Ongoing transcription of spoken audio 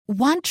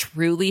Want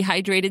truly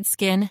hydrated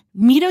skin?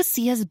 Meet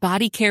Osea's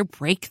Body Care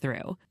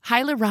Breakthrough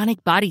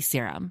Hyaluronic Body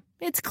Serum.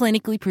 It's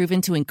clinically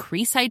proven to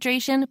increase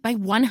hydration by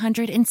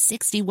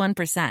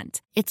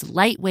 161%. It's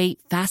lightweight,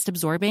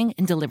 fast-absorbing,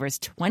 and delivers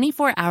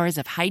 24 hours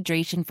of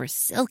hydration for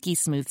silky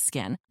smooth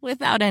skin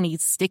without any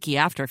sticky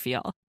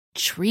afterfeel.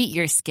 Treat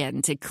your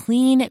skin to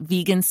clean,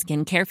 vegan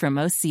skincare from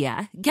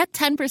Osea. Get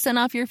 10%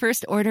 off your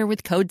first order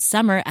with code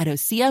SUMMER at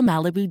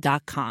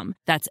OseaMalibu.com.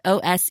 That's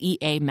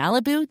OSEA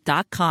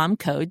Malibu.com,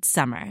 code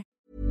SUMMER.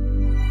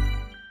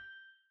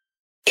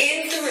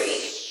 In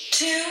 3,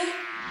 2,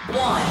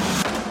 1.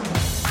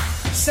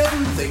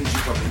 7 things you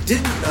probably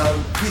didn't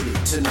know you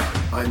need to know.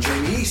 I'm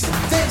Jamie East,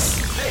 and this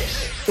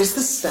is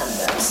the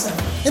Standout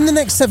 7. In the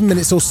next 7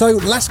 minutes or so,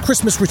 Last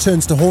Christmas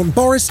returns to haunt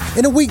Boris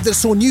in a week that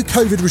saw new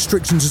COVID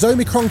restrictions as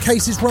Omicron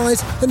cases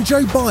rise and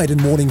Joe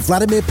Biden warning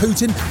Vladimir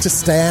Putin to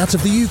stay out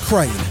of the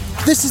Ukraine.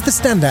 This is the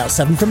Standout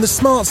 7 from the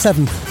Smart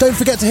 7. Don't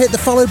forget to hit the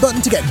follow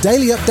button to get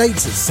daily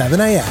updates at 7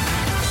 a.m.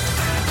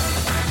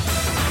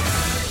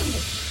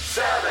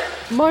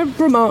 My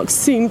remarks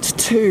seemed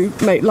to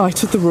make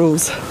light of the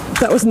rules.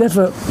 That was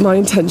never my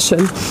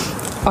intention.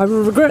 I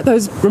will regret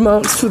those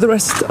remarks for the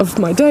rest of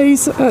my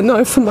days, and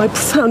I offer my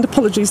profound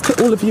apologies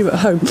to all of you at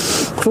home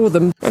for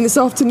them. And this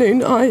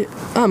afternoon, I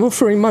am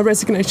offering my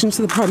resignation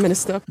to the Prime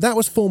Minister. That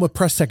was former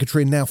Press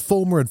Secretary and now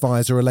former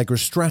advisor Allegra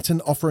Stratton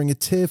offering a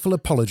tearful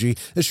apology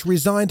as she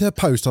resigned her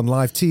post on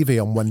live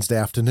TV on Wednesday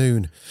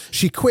afternoon.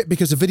 She quit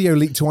because a video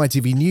leaked to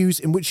ITV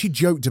News in which she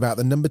joked about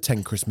the number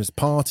 10 Christmas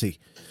party.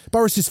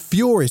 Boris is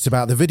furious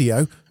about the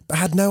video, but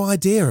had no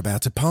idea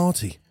about a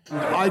party.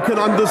 I can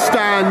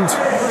understand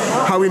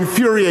how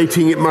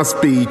infuriating it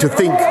must be to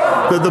think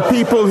that the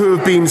people who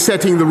have been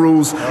setting the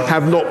rules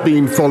have not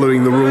been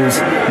following the rules,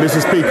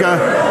 Mr.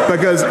 Speaker,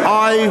 because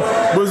I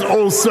was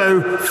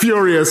also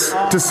furious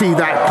to see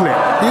that clip.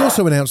 He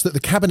also announced that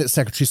the Cabinet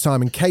Secretary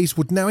Simon Case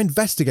would now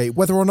investigate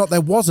whether or not there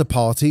was a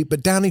party,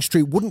 but Downing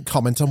Street wouldn't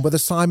comment on whether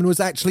Simon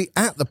was actually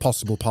at the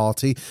possible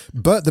party,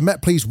 but the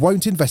Met Police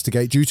won't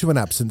investigate due to an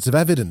absence of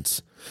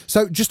evidence.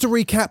 So, just to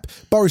recap,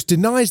 Boris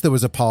denies there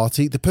was a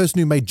party, the person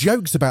who made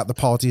jokes about the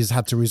party has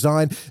had to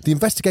resign, the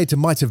investigator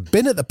might have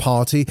been at the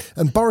party,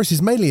 and Boris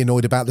is mainly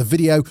annoyed about the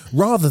video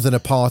rather than a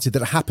party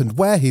that happened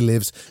where he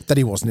lives that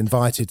he wasn't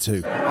invited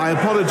to. I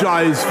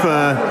apologise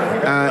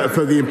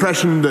for the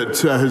impression that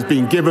has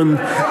been given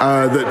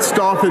that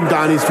staff in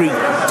Downing Street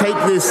take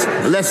this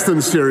less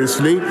than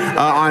seriously.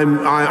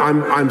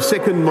 I'm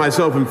sickened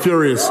myself and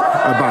furious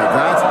about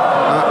that.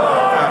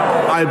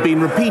 I've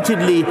been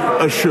repeatedly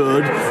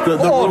assured that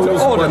the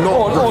rules were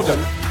not broken.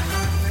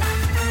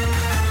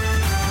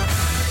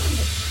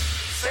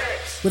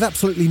 With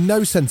absolutely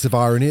no sense of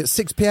irony, at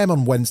 6 p.m.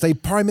 on Wednesday,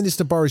 Prime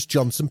Minister Boris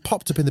Johnson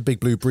popped up in the Big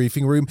Blue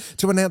briefing room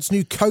to announce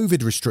new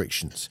COVID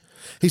restrictions.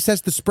 He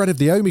says the spread of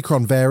the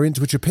Omicron variant,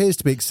 which appears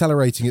to be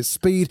accelerating at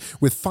speed,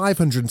 with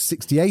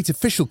 568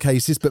 official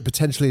cases but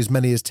potentially as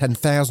many as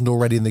 10,000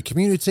 already in the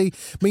community,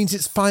 means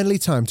it's finally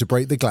time to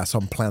break the glass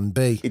on Plan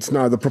B. It's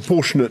now the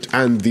proportionate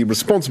and the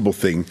responsible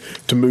thing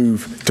to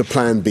move to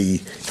Plan B,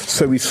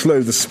 so we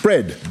slow the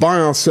spread, buy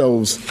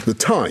ourselves the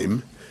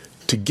time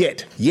to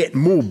get yet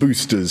more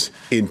boosters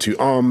into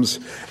arms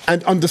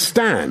and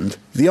understand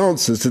the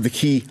answers to the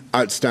key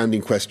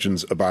outstanding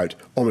questions about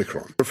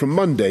Omicron. From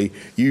Monday,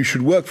 you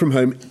should work from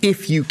home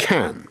if you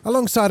can.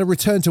 Alongside a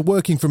return to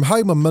working from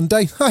home on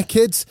Monday, hi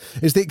kids,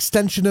 is the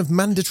extension of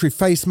mandatory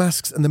face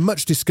masks and the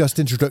much discussed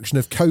introduction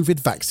of COVID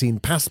vaccine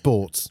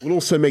passports. We'll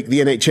also make the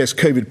NHS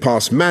COVID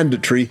pass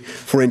mandatory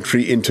for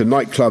entry into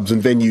nightclubs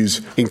and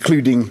venues,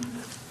 including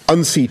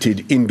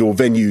unseated indoor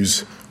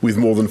venues with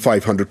more than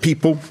 500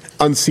 people,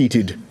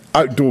 unseated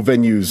outdoor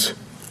venues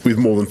with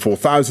more than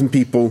 4,000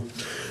 people,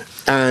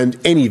 and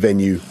any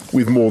venue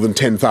with more than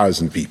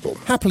 10,000 people.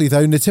 Happily,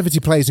 though, nativity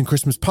plays and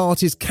Christmas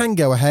parties can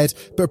go ahead,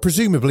 but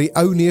presumably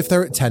only if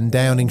they're at 10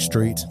 Downing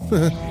Street.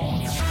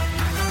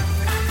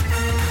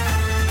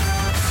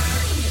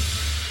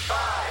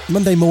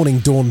 Monday morning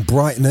dawned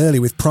bright and early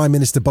with Prime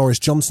Minister Boris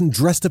Johnson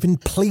dressed up in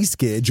police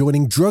gear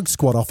joining drug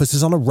squad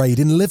officers on a raid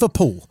in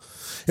Liverpool.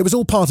 It was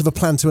all part of a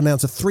plan to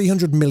announce a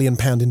 £300 million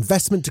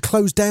investment to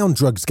close down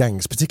drugs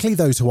gangs, particularly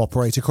those who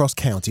operate across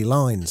county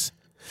lines.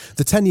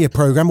 The 10-year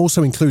programme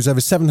also includes over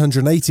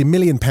 £780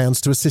 million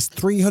to assist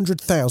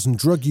 300,000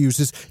 drug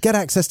users get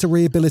access to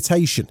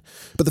rehabilitation.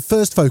 But the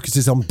first focus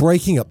is on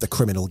breaking up the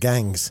criminal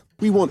gangs.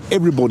 We want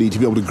everybody to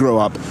be able to grow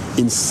up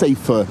in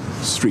safer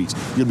streets.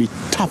 You're going to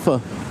be tougher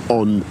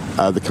on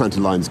the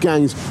county lines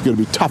gangs, you've got to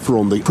be tougher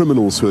on the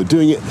criminals who are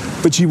doing it,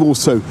 but you've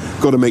also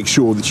got to make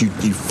sure that you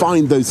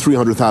find those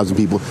 300,000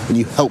 people and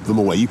you help them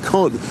away. You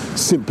can't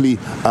simply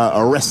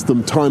arrest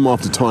them time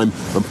after time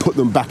and put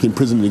them back in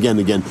prison again and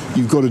again.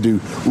 You've got to do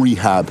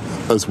rehab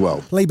as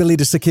well. Labour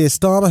leader Sir Keir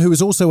Starmer, who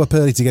was also up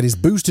early to get his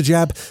booster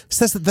jab,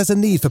 says that there's a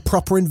need for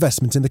proper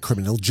investment in the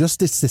criminal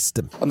justice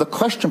system. And the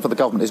question for the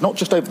government is not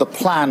just over the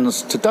plans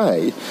plans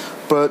today,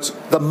 but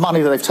the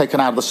money that they've taken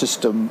out of the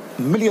system,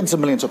 millions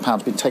and millions of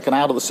pounds, been taken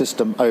out of the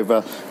system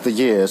over the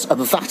years, and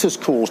that has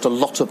caused a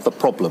lot of the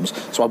problems.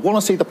 So I want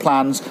to see the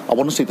plans, I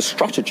want to see the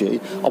strategy,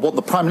 I want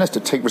the Prime Minister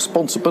to take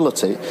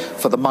responsibility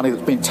for the money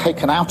that's been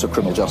taken out of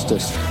criminal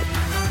justice.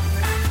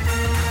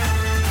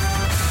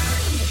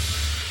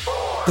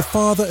 The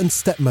father and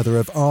stepmother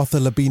of Arthur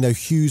Labino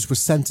Hughes were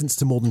sentenced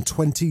to more than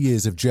 20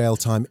 years of jail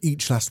time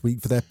each last week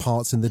for their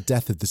parts in the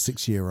death of the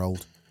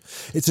 6-year-old.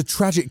 It's a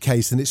tragic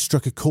case, and it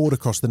struck a chord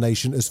across the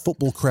nation as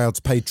football crowds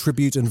paid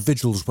tribute and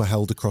vigils were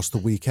held across the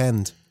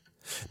weekend.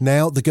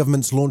 Now, the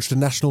government's launched a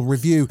national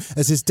review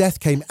as his death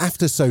came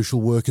after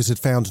social workers had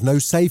found no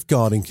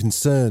safeguarding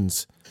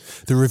concerns.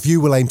 The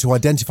review will aim to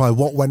identify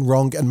what went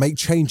wrong and make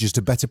changes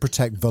to better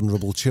protect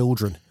vulnerable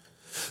children.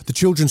 The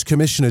Children's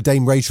Commissioner,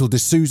 Dame Rachel de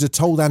Souza,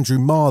 told Andrew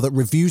Marr that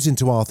reviews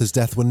into Arthur's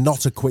death were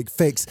not a quick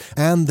fix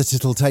and that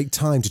it'll take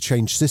time to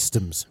change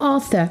systems.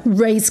 Arthur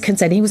raised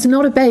concern. He was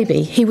not a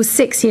baby. He was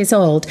 6 years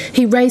old.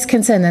 He raised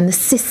concern and the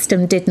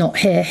system did not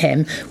hear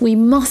him. We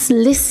must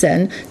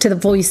listen to the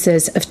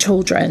voices of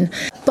children.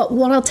 But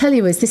what I'll tell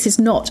you is this is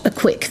not a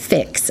quick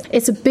fix.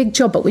 It's a big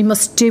job, but we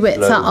must do it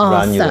for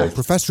Arthur.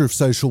 Professor of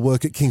Social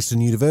Work at Kingston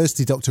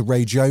University, Dr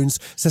Ray Jones,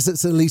 says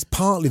it's at least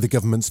partly the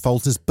government's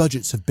fault as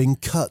budgets have been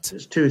cut.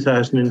 Since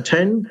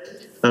 2010,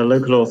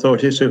 local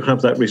authorities who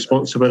have that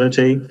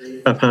responsibility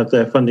have had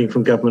their funding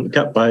from government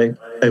cut by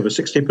over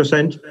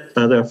 60%.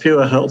 There are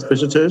fewer health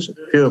visitors,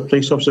 fewer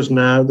police officers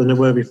now than there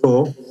were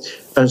before,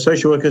 and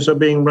social workers are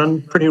being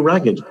run pretty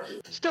ragged.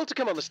 Still to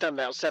come on the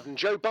Standout 7,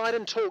 Joe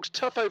Biden talks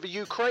tough over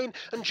Ukraine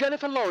and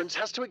Jennifer Lawrence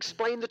has to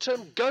explain the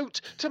term GOAT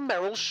to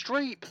Meryl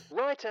Streep.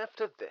 Right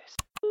after this.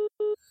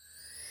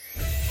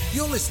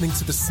 You're listening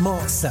to the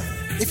Smart 7.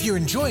 If you're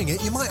enjoying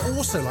it, you might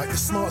also like the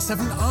Smart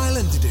 7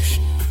 Ireland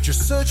edition.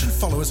 Just search and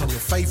follow us on your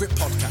favourite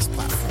podcast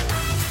platform.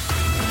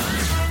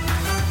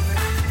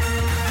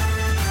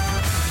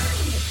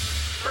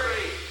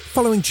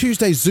 Following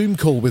Tuesday's Zoom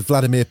call with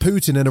Vladimir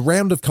Putin and a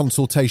round of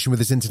consultation with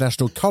his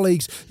international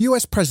colleagues,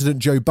 US President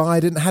Joe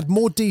Biden had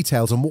more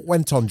details on what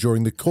went on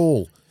during the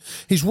call.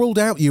 He's ruled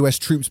out US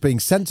troops being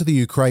sent to the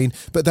Ukraine,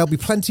 but there'll be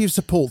plenty of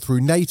support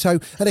through NATO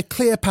and a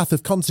clear path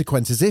of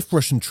consequences if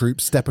Russian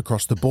troops step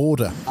across the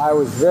border. I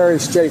was very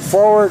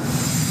straightforward.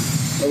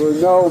 There were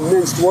no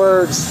minced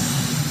words.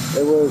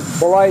 It was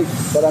polite,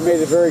 but I made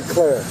it very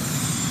clear.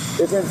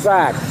 If, in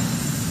fact,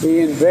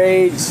 he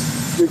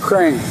invades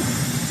Ukraine,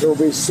 there will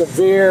be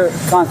severe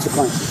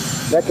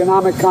consequences,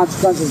 economic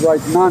consequences like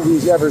none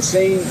he's ever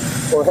seen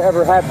or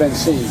ever have been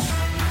seen.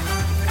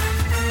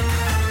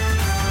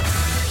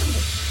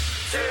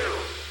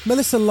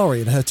 Melissa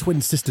Lorry and her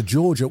twin sister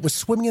Georgia were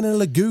swimming in a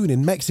lagoon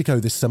in Mexico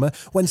this summer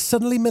when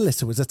suddenly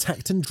Melissa was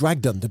attacked and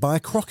dragged under by a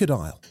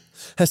crocodile.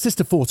 Her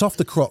sister fought off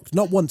the croc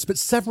not once but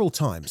several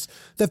times.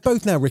 They've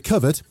both now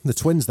recovered, the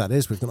twins that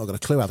is, we've not got a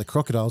clue how the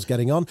crocodile's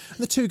getting on, and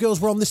the two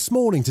girls were on this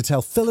morning to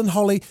tell Phil and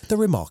Holly the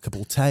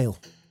remarkable tale.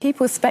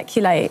 People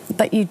speculate,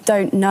 but you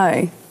don't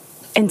know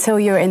until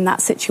you're in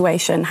that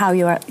situation how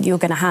you're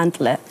going to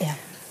handle it. Yeah.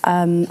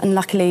 And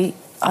luckily,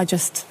 I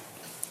just,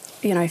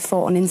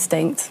 fought on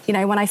instinct.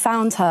 When I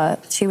found her,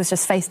 she was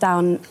just face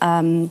down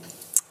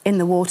in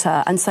the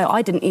water, and so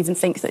I didn't even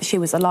think that she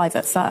was alive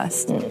at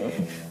first.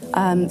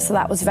 So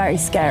that was very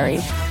scary.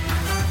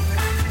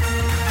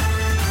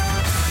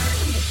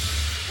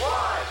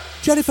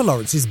 Jennifer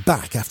Lawrence is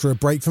back after a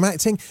break from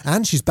acting,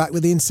 and she's back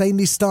with the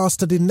insanely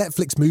star-studded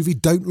Netflix movie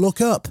Don't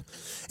Look Up.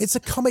 It's a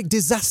comic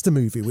disaster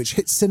movie which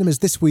hits cinemas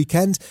this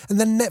weekend and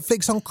then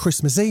Netflix on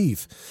Christmas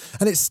Eve.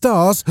 And it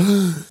stars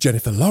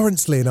Jennifer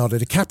Lawrence, Leonardo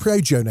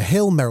DiCaprio, Jonah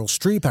Hill, Meryl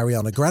Streep,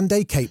 Ariana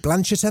Grande, Cate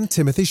Blanchett and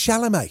Timothée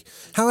Chalamet.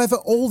 However,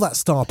 all that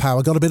star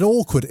power got a bit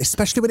awkward,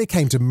 especially when it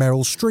came to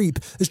Meryl Streep,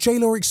 as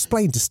J-Law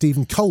explained to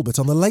Stephen Colbert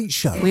on The Late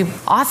Show. We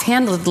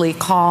offhandedly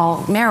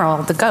call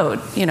Meryl the GOAT,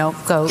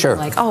 GOAT, sure.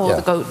 Like,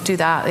 the GOAT do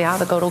that, yeah,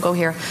 the GOAT will go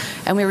here.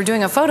 And we were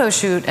doing a photo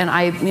shoot and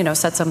I,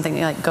 said something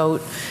like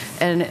GOAT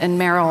and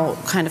Meryl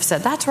kind of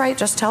said, that's right,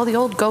 just tell the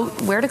old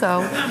GOAT where to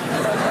go.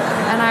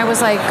 And I was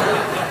like,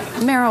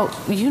 Meryl,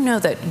 you know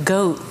that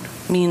GOAT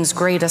means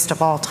greatest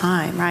of all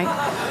time, right?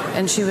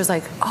 And she was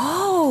like,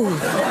 oh,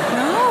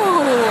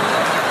 no.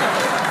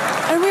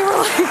 And we were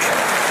like,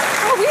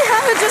 we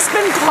haven't just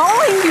been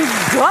calling you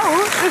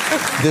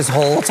GOAT. This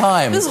whole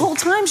time? This whole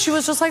time she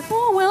was just like,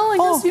 I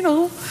guess,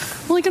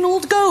 like an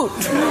old goat.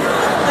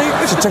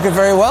 She took it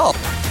very well.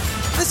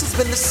 This has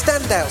been the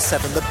Standout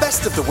 7, the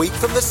best of the week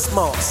from the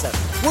Smart 7.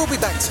 We'll be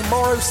back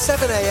tomorrow,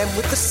 7 a.m.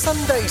 with the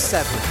Sunday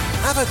 7.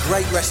 Have a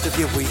great rest of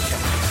your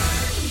weekend.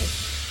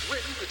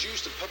 Written,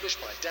 produced and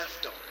published by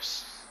Daft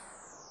Doris.